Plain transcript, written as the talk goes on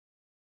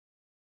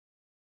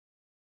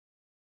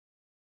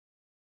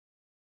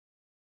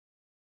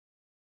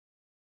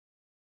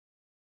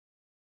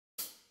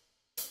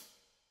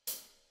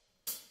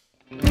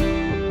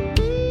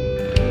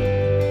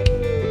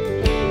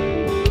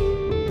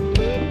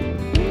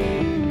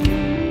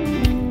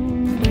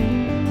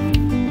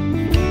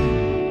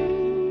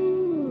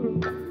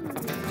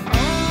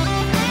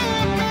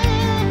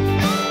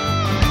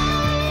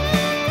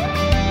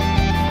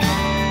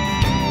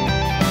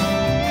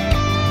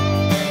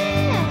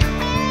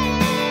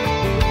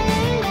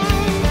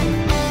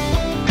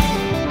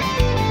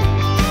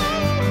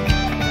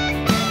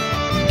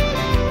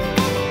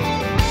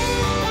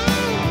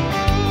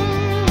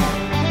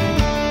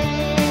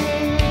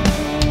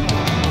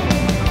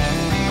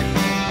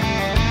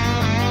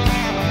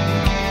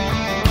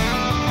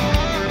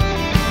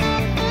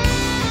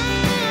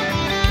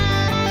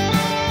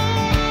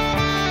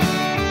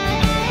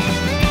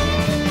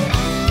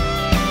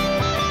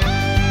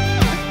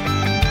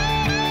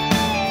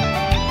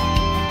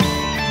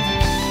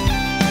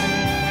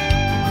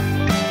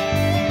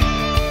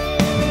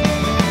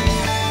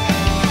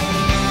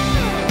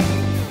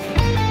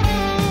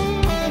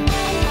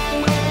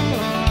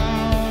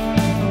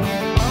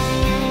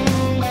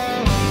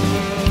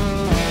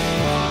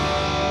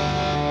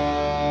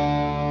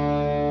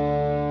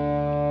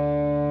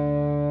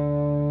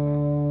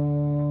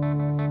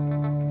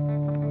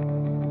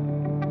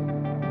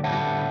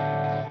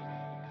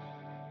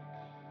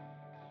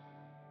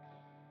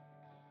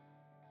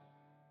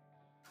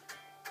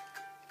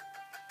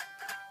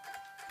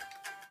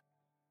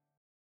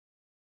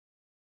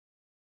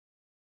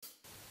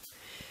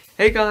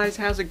Hey guys,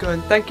 how's it going?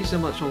 Thank you so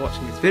much for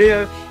watching this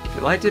video. If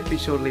you liked it, be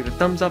sure to leave a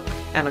thumbs up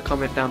and a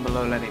comment down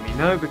below letting me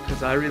know,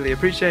 because I really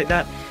appreciate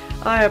that.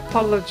 I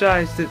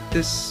apologize that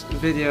this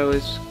video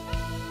is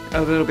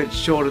a little bit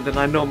shorter than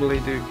I normally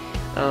do.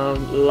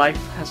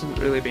 Life hasn't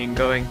really been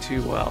going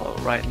too well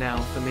right now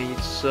for me,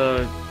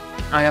 so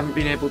I haven't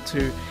been able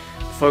to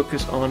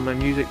focus on my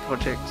music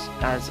projects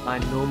as I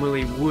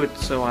normally would,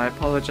 so I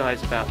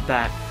apologize about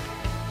that.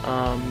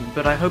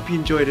 But I hope you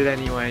enjoyed it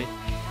anyway,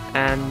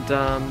 and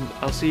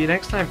I'll see you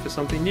next time for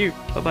something new.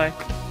 Bye bye.